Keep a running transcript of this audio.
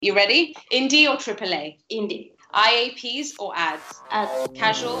You ready? Indie or AAA? Indie. IAPs or ads? Ads.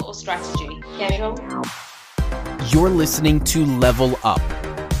 Casual or strategy? Casual. You're listening to Level Up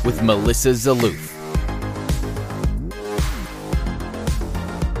with Melissa Zalouf.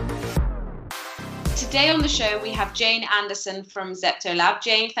 Today on the show, we have Jane Anderson from Zeptolab.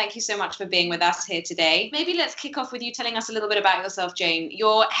 Jane, thank you so much for being with us here today. Maybe let's kick off with you telling us a little bit about yourself, Jane.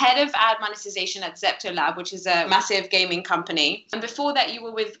 You're head of ad monetization at Zeptolab, which is a massive gaming company. And before that, you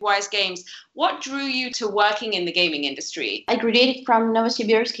were with Wise Games. What drew you to working in the gaming industry? I graduated from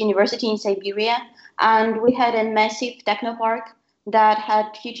Novosibirsk University in Siberia, and we had a massive technopark that had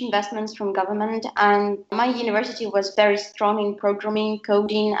huge investments from government, and my university was very strong in programming,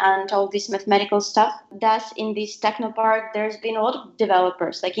 coding, and all this mathematical stuff. Thus, in this technopark, there's been a lot of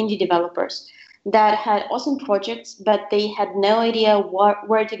developers, like indie developers, that had awesome projects, but they had no idea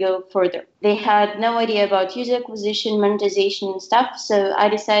where to go further. They had no idea about user acquisition, monetization, and stuff. So I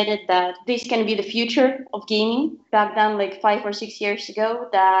decided that this can be the future of gaming. Back then, like 5 or 6 years ago,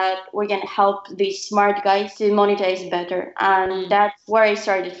 that we're going to help these smart guys to monetize better. And that's where I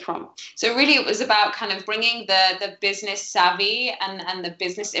started from. So really, it was about kind of bringing the business savvy and the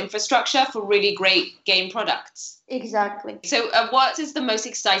business infrastructure for really great game products. Exactly. So what is the most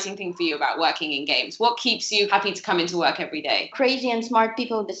exciting thing for you about working in games? What keeps you happy to come into work every day? Crazy and smart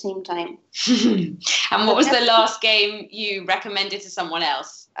people at the same time. And what was the last game you recommended to someone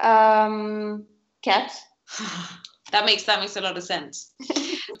else? Cats. That makes a lot of sense.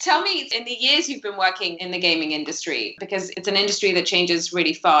 Tell me, in the years you've been working in the gaming industry, because it's an industry that changes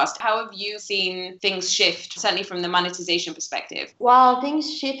really fast, how have you seen things shift, certainly from the monetization perspective? Well,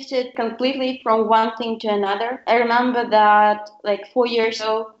 things shifted completely from one thing to another. I remember that like 4 years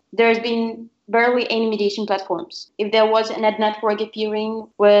ago, there's been barely any mediation platforms. If there was an ad network appearing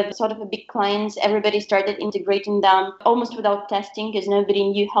with sort of a big clients, everybody started integrating them almost without testing because nobody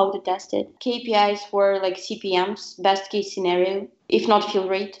knew how to test it. KPIs were like CPMs, best case scenario, if not fill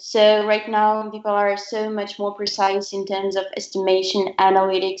rate. So right now, people are so much more precise in terms of estimation,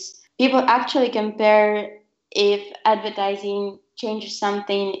 analytics. People actually compare if advertising changes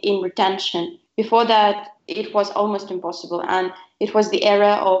something in retention. Before that, it was almost impossible. And it was the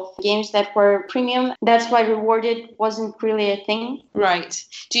era of games that were premium. That's why rewarded wasn't really a thing. Right.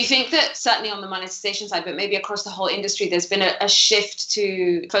 Do you think that certainly on the monetization side, but maybe across the whole industry, there's been a shift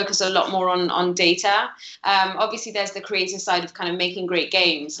to focus a lot more on data? Obviously, there's the creative side of kind of making great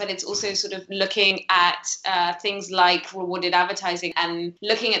games, but it's also sort of looking at things like rewarded advertising and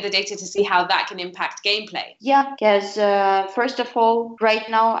looking at the data to see how that can impact gameplay. Yeah, because first of all, right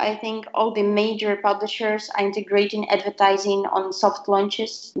now, I think all the major publishers are integrating advertising on soft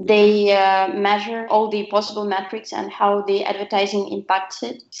launches. They measure all the possible metrics and how the advertising impacts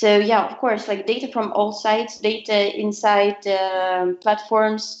it. So yeah, of course, like data from all sides, data inside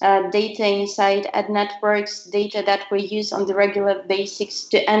platforms, data inside ad networks, data that we use on the regular basics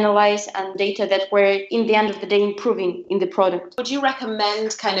to analyze, and data that we're in the end of the day improving in the product. Would you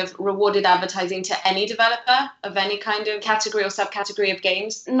recommend kind of rewarded advertising to any developer of any kind of category or subcategory of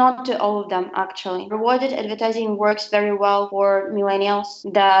games? Not to all of them, actually. Rewarded advertising works very well for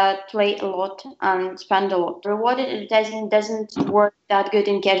millennials that play a lot and spend a lot. Rewarded advertising doesn't work that good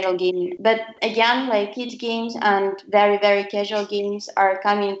in casual gaming. But again, like kids games and very, very casual games are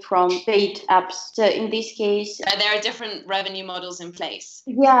coming from paid apps. So in this case... there are different revenue models in place.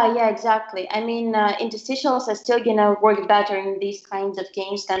 Yeah, exactly. I mean, interstitials are still going to work better in these kinds of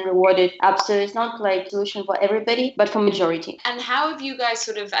games than rewarded apps. So it's not like a solution for everybody, but for majority. And how have you guys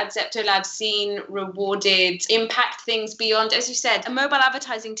sort of at Zeptolab seen rewarded impact things beyond, as you said, mobile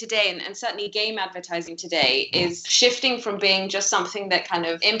advertising today and certainly game advertising today is shifting from being just something that kind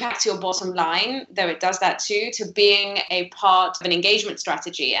of impacts your bottom line, though it does that too, to being a part of an engagement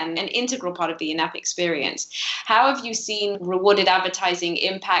strategy and an integral part of the in-app experience. How have you seen rewarded advertising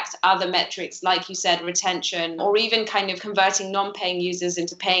impact other metrics, like you said, retention, or even kind of converting non-paying users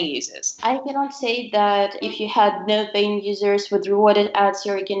into paying users? I cannot say that if you had no paying users with rewarded ads,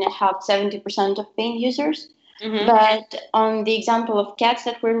 you're going to have 70% of paying users. Mm-hmm. But on the example of Cats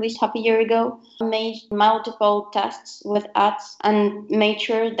that were released half a year ago, made multiple tests with ads and made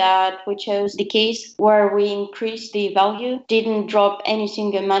sure that we chose the case where we increased the value, didn't drop any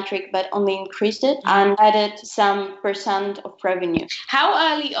single metric, but only increased it and added some percent of revenue.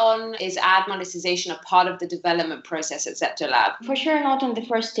 How early on is ad monetization a part of the development process at Zeptolab? For sure not on the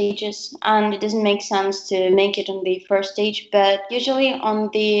first stages, and it doesn't make sense to make it on the first stage, but usually on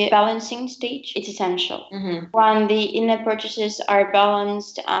the balancing stage, it's essential. Mm-hmm. When the in-app purchases are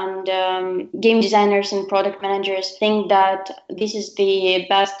balanced and game designers and product managers think that this is the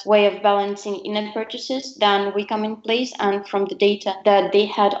best way of balancing in-app purchases, then we come in place, and from the data that they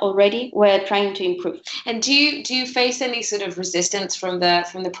had already, we're trying to improve. And do you face any sort of resistance from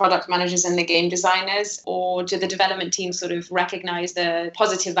the product managers and the game designers, or do the development teams sort of recognize the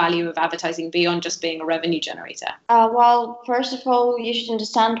positive value of advertising beyond just being a revenue generator? Well, first of all, you should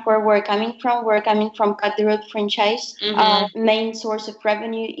understand where we're coming from. We're coming from Cut the Road franchise. Main source of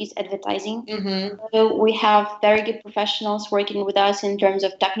revenue is advertising. So we have very good professionals working with us in terms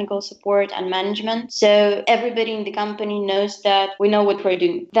of technical support and management. So everybody in the company knows that we know what we're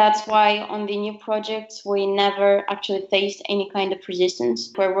doing. That's why on the new projects, we never actually faced any kind of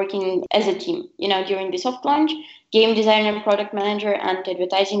resistance. We're working as a team. During the soft launch, game designer, product manager, and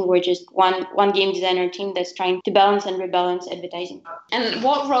advertising were just one game designer team that's trying to balance and rebalance advertising. And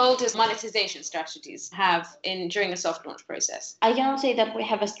what role does monetization strategies have during a soft launch process? I cannot say that we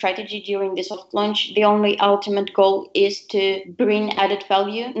have a strategy during the soft launch. The only ultimate goal is to bring added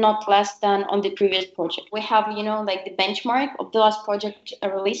value, not less than on the previous project. We have, like the benchmark of the last project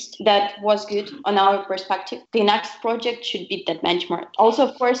released that was good on our perspective. The next project should beat that benchmark. Also,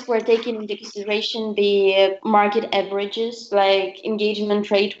 of course, we're taking into consideration the market averages, like engagement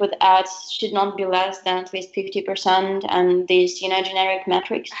rate with ads should not be less than at least 50%, and these generic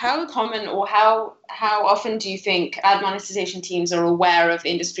metrics. How common or how often do you think ad monetization teams are aware of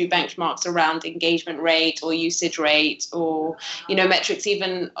industry benchmarks around engagement rate or usage rate, or metrics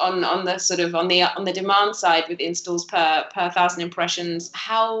even on the demand side with installs per 1,000 impressions?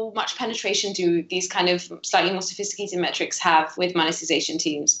 How much penetration do these kind of slightly more sophisticated metrics have with monetization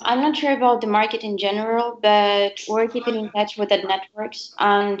teams? I'm not sure about the market in general, but we're keeping in touch with the networks,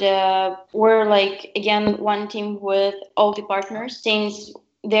 and we're one team with all the partners, since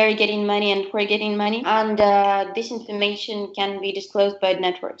they're getting money and we're getting money, and this information can be disclosed by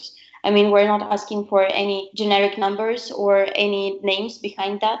networks. I mean, we're not asking for any generic numbers or any names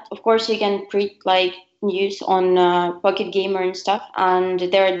behind that. Of course, you can print news on Pocket Gamer and stuff, and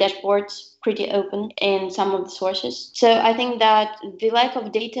there are dashboards pretty open in some of the sources. So I think that the lack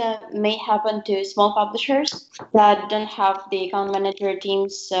of data may happen to small publishers that don't have the account manager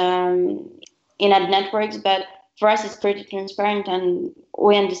teams in ad networks, but for us, it's pretty transparent, and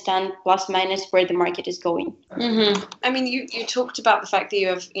we understand plus minus where the market is going. I mean, you talked about the fact that you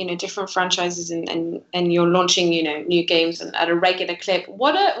have different franchises and you're launching new games at a regular clip.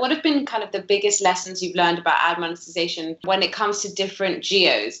 What have been kind of the biggest lessons you've learned about ad monetization when it comes to different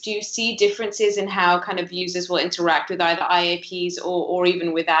geos? Do you see differences in how kind of users will interact with either IAPs or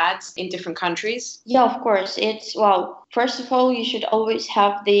even with ads in different countries? Yeah, of course. First of all, you should always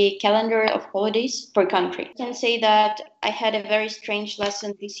have the calendar of holidays per country. I can say that I had a very strange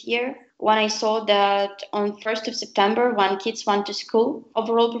lesson this year when I saw that on 1st of September, when kids went to school,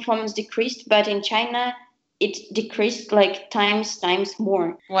 overall performance decreased, but in China, it decreased times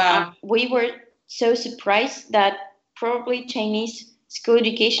more. Wow. We were so surprised that probably Chinese school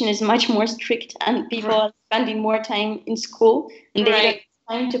education is much more strict, and people are spending more time in school, and they don't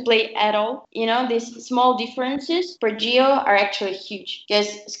time to play at all. These small differences per geo are actually huge, because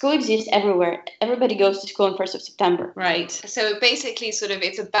school exists everywhere. Everybody goes to school on 1st of September. Right. So basically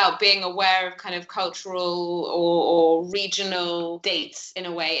it's about being aware of kind of cultural or regional dates in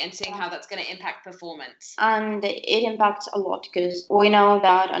a way, and seeing how that's going to impact performance. And it impacts a lot, because we know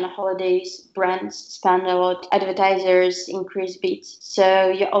that on holidays, brands spend a lot, advertisers increase bids. So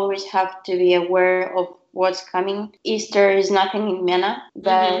you always have to be aware of what's coming. Easter is nothing in MENA,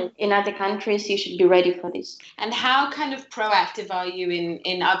 but in other countries, you should be ready for this. And how kind of proactive are you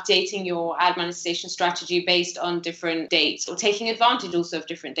in updating your ad monetization strategy based on different dates, or taking advantage also of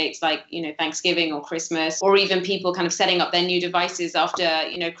different dates like, Thanksgiving or Christmas, or even people kind of setting up their new devices after,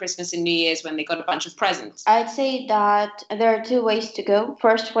 Christmas and New Year's when they got a bunch of presents? I'd say that there are two ways to go.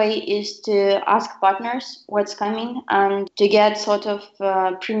 First way is to ask partners what's coming and to get sort of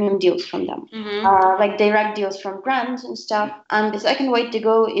premium deals from them. Direct deals from brands and stuff. And the second way to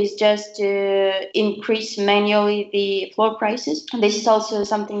go is just to increase manually the floor prices. This is also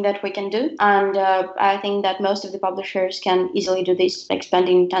something that we can do. And I think that most of the publishers can easily do this,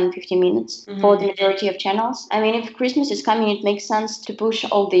 spending 10-15 minutes for the majority of channels. I mean, if Christmas is coming, it makes sense to push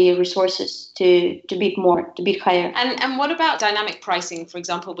all the resources to bid more, to bid higher. And what about dynamic pricing, for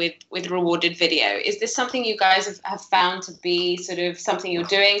example, with rewarded video? Is this something you guys have found to be sort of something you're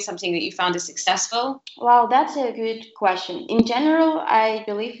doing, something that you found is successful? Well, that's a good question. In general, I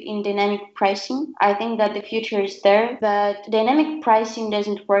believe in dynamic pricing. I think that the future is there, but dynamic pricing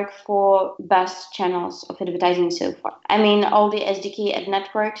doesn't work for best channels of advertising so far. I mean, all the SDK ad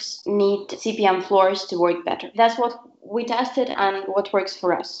networks need CPM floors to work better. That's what we tested and what works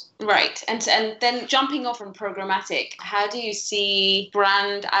for us. Right. And then jumping off from programmatic, how do you see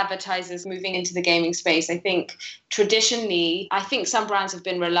brand advertisers moving into the gaming space? I think traditionally, I think some brands have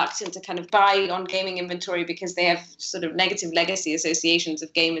been reluctant to kind of buy on gaming inventory because they have sort of negative legacy associations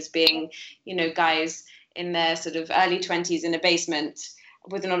of gamers being, guys in their sort of early 20s in a basement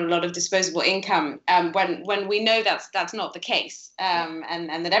with not a lot of disposable income, when we know that's not the case,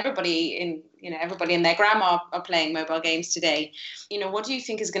 and that everybody in their grandma are playing mobile games today. What do you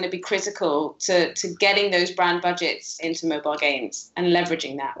think is going to be critical to getting those brand budgets into mobile games and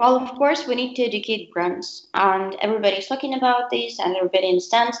leveraging that? Well, of course, we need to educate brands, and everybody's talking about this, and everybody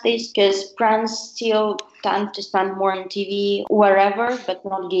understands this because brands still tend to spend more on TV, wherever, but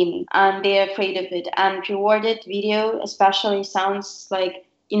not gaming, and they're afraid of it. And rewarded video, especially, sounds like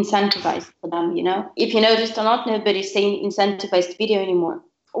incentivized for them. If you noticed or not, nobody's saying incentivized video anymore.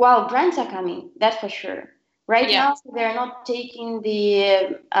 Well, brands are coming, that's for sure. Right now, they're not taking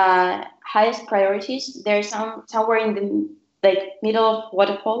the highest priorities. They're somewhere in the middle of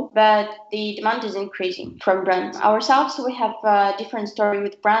waterfall, but the demand is increasing from brands. Ourselves, we have a different story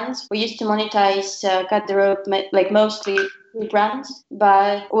with brands. We used to monetize cut the rope mostly with brands,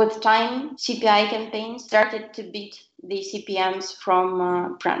 but with time, CPI campaigns started to beat the CPMs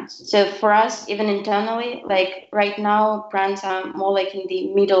from brands. So for us, even internally, right now, brands are more in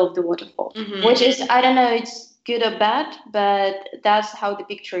the middle of the waterfall, which is, I don't know, it's good or bad, but that's how the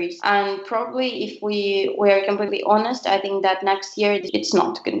picture is. And probably if we are completely honest, I think that next year it's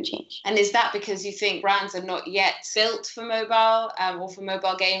not going to change. And is that because you think brands are not yet built for mobile or for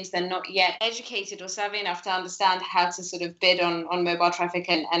mobile games? They're not yet educated or savvy enough to understand how to sort of bid on mobile traffic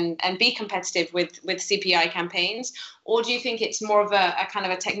and be competitive with CPI campaigns? Or do you think it's more of a kind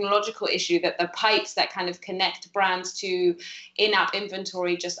of a technological issue that the pipes that kind of connect brands to in-app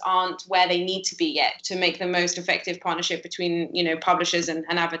inventory just aren't where they need to be yet to make the most effective partnership between, publishers and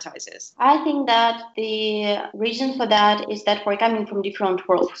advertisers? I think that the reason for that is that we're coming from different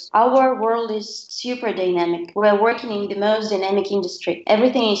worlds. Our world is super dynamic. We're working in the most dynamic industry.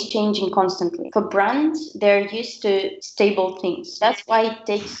 Everything is changing constantly. For brands, they're used to stable things. That's why it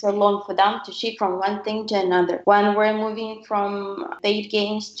takes so long for them to shift from one thing to another. When we're moving from paid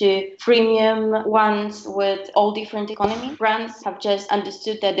games to freemium ones with all different economy, brands have just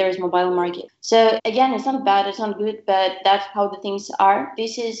understood that there is mobile market. So again, it's not bad, it's not good, but that's how the things are.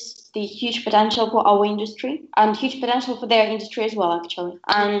 This is the huge potential for our industry and huge potential for their industry as well, actually.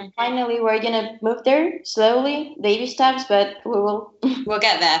 And finally, we're going to move there slowly, baby steps, but we will. We'll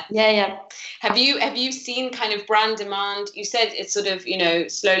get there. Yeah. Have you seen kind of brand demand? You said it's sort of,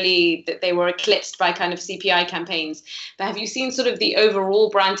 slowly that they were eclipsed by kind of CPI campaigns. But have you seen sort of the overall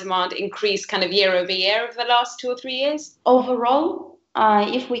brand demand increase kind of year over year over the last 2 or 3 years? Overall,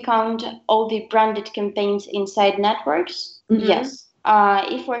 if we count all the branded campaigns inside networks, yes.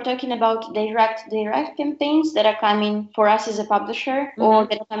 If we're talking about direct campaigns that are coming for us as a publisher or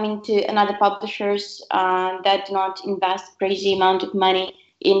that are coming to another publishers that do not invest crazy amount of money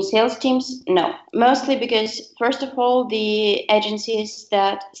in sales teams, no. Mostly because, first of all, the agencies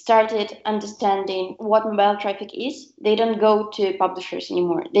that started understanding what mobile traffic is, they don't go to publishers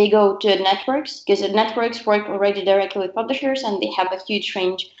anymore. They go to networks because the networks work already directly with publishers and they have a huge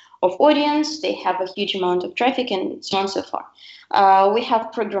range of audience, they have a huge amount of traffic and so on and so forth. We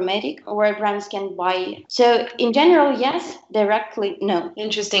have programmatic where brands can buy. So in general, yes. Directly, no.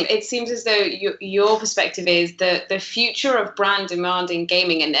 Interesting. It seems as though your perspective is that the future of brand demand in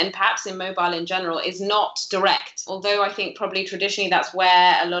gaming and perhaps in mobile in general is not direct. Although I think probably traditionally that's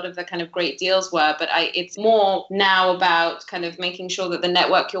where a lot of the kind of great deals were. But it's more now about kind of making sure that the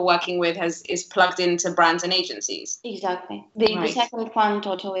network you're working with is plugged into brands and agencies. Exactly. The second one,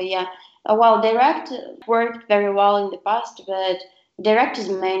 totally, yeah. Well, direct worked very well in the past, but direct is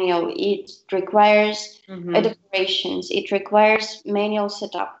manual. It requires operations. It requires manual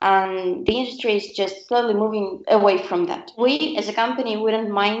setup. And the industry is just slowly moving away from that. We, as a company, wouldn't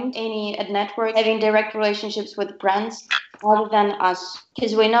mind any ad network having direct relationships with brands other than us.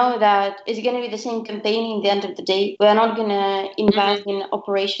 because we know that it's going to be the same campaign in the end of the day. We're not going to invest in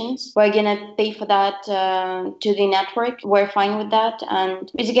operations. We're going to pay for that to the network. We're fine with that.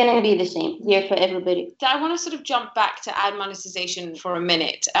 And it's going to be the same here for everybody. So I want to sort of jump back to ad monetization for a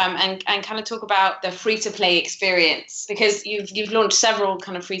minute and kind of talk about the free-to-play experience, because you've launched several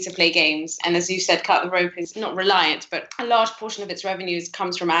kind of free-to-play games. And as you said, Cut the Rope is not reliant, but a large portion of its revenues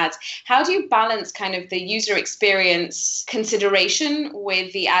comes from ads. How do you balance kind of the user experience consideration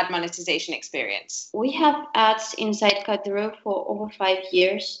with the ad monetization experience? We have ads inside Cut the Rope for over 5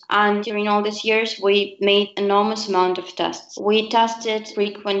 years. And during all these years, we made enormous amount of tests. We tested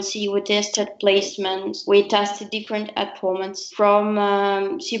frequency, we tested placements, we tested different ad formats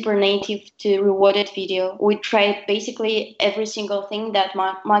from super native to rewarded video. We tried basically every single thing that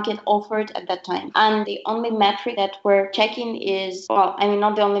market offered at that time. And the only metric that we're checking is, well, I mean,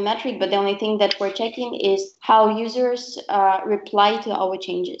 not the only metric, but the only thing that we're checking is how users reply to our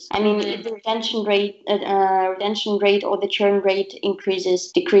changes. I mean, if the retention rate or the churn rate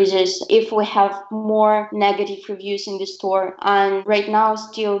increases, decreases, if we have more negative reviews in the store. And right now,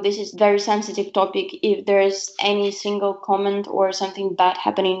 still, this is very sensitive topic. If there's any single comment or something bad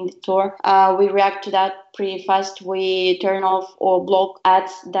happening in the store, we react to that pretty fast. We turn off or block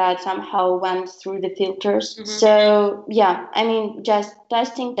ads that somehow went through the filters. So yeah, I mean, just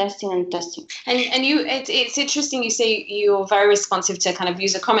testing. And you, it's interesting you say you're very responsive to kind of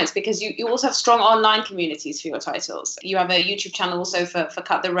user comments, because you also have strong online communities for your titles. You have a YouTube channel also for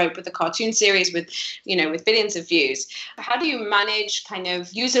Cut the Rope with the cartoon series with billions of views. How do you manage kind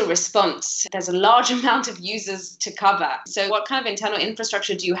of user response? There's a large amount of users to cover. So what kind of internal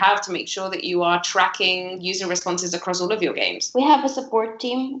infrastructure do you have to make sure that you are tracking user responses across all of your games? We have a support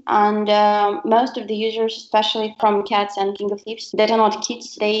team, and most of the users, especially from Cats and King of Thieves, that are not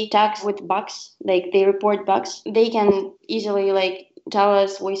kids, they tag with bugs, like they report bugs. They can easily tell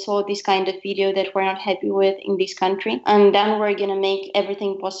us, we saw this kind of video that we're not happy with in this country, and then we're going to make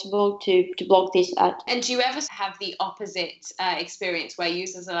everything possible to block this ad. And do you ever have the opposite experience where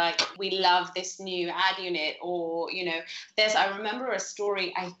users are like, we love this new ad unit, or I remember a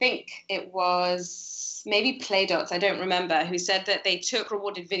story, I think it was maybe Playdots, I don't remember, who said that they took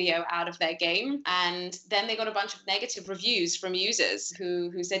rewarded video out of their game, and then they got a bunch of negative reviews from users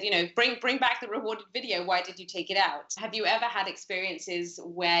who said, bring back the rewarded video, why did you take it out? Have you ever had experiences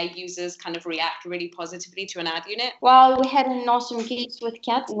where users kind of react really positively to an ad unit? Well, we had an awesome case with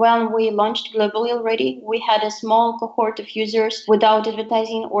Cat. When we launched globally already, we had a small cohort of users without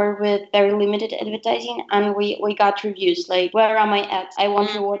advertising or with very limited advertising, and we got reviews like, where are my ads? I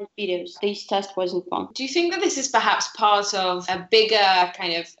want rewarded videos. This test wasn't fun. Do you think that this is perhaps part of a bigger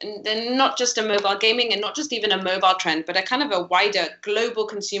kind of, not just a mobile gaming and not just even a mobile trend, but a kind of a wider global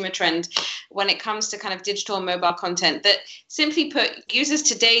consumer trend when it comes to kind of digital and mobile content, that simply put, users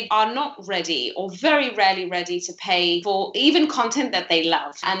today are not ready or very rarely ready to pay for even content that they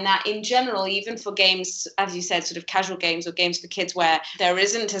love. And that in general, even for games, as you said, sort of casual games or games for kids where there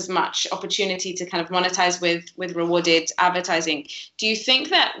isn't as much opportunity to kind of monetize with rewarded advertising, do you think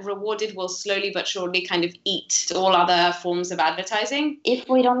that rewarded will slowly but surely kind of eat all other forms of advertising? If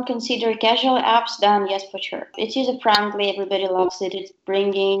we don't consider casual apps, then yes, for sure. It's user friendly, everybody loves it, it's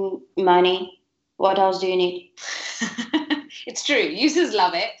bringing money. What else do you need? It's true. Users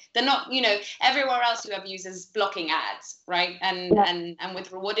love it. They're not, everywhere else you have users blocking ads, right? And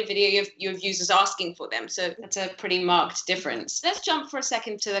with rewarded video, you have users asking for them. So that's a pretty marked difference. Let's jump for a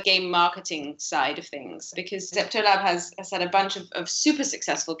second to the game marketing side of things, because Zeptolab has had a bunch of super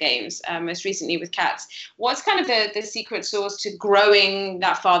successful games, most recently with Cats. What's kind of the secret sauce to growing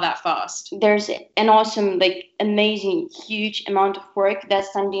that far, that fast? There's an awesome, amazing, huge amount of work that's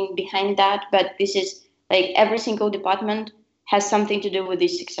standing behind that. But this is every single department has something to do with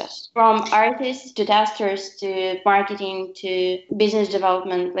this success. From artists to testers to marketing to business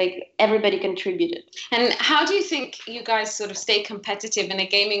development, everybody contributed. And how do you think you guys sort of stay competitive in a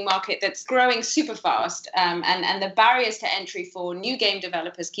gaming market that's growing super fast, and the barriers to entry for new game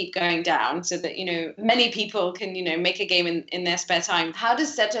developers keep going down so that, many people can, make a game in their spare time? How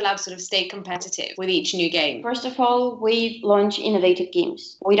does Zeptolab sort of stay competitive with each new game? First of all, we launch innovative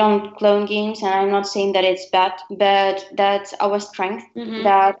games. We don't clone games, and I'm not saying that it's bad, but that's our strength,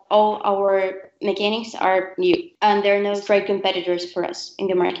 that all our mechanics are new and there are no straight competitors for us in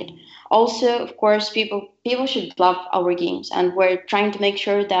the market. Also, of course, people should love our games, and we're trying to make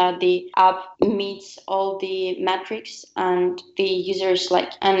sure that the app meets all the metrics and the users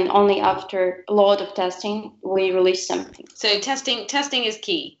like. And only after a lot of testing, we release something. So testing is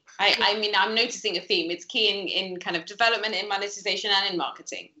key. I mean, I'm noticing a theme. It's key in kind of development, in monetization, and in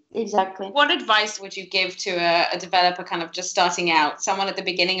marketing. Exactly. What advice would you give to a developer kind of just starting out? Someone at the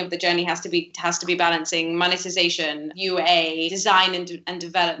beginning of the journey has to be balancing monetization, UA, design and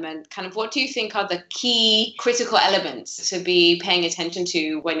development. Kind of what do you think are the key critical elements to be paying attention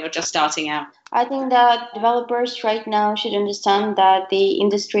to when you're just starting out? I think that developers right now should understand that the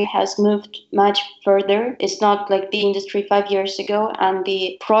industry has moved much further. It's not like the industry 5 years ago, and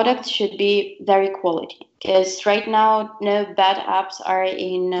the product should be very quality. Because right now, no bad apps are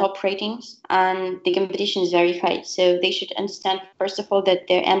in top ratings and the competition is very high. So they should understand, first of all, that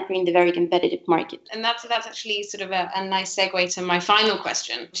they're entering the very competitive market. And that's actually sort of a nice segue to my final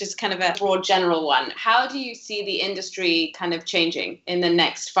question, which is kind of a broad general one. How do you see the industry kind of changing in the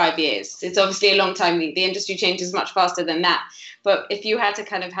next 5 years? It's obviously a long time. The industry changes much faster than that. But if you had to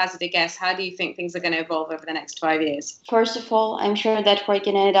kind of hazard a guess, how do you think things are going to evolve over the next 5 years? First of all, I'm sure that we're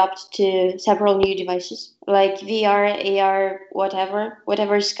going to adapt to several new devices like VR, AR,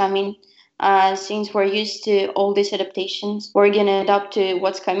 whatever is coming. Since we're used to all these adaptations, we're going to adapt to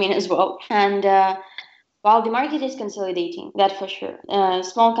what's coming as well. And while the market is consolidating, that for sure. The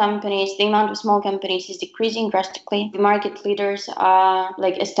amount of small companies is decreasing drastically. The market leaders are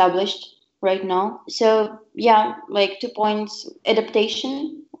established right now. So yeah, 2 points: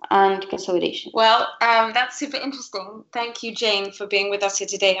 adaptation and consolidation. Well, that's super interesting. Thank you, Jane, for being with us here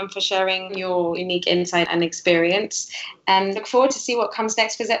today and for sharing your unique insight and experience. And look forward to see what comes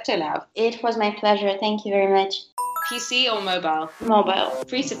next for ZeptoLab. It was my pleasure. Thank you very much. PC or mobile? Mobile.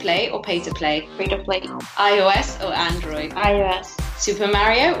 Free to play or pay to play? Free to play. iOS or Android? iOS. Super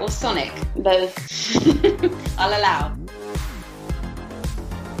Mario or Sonic? Both. I'll allow.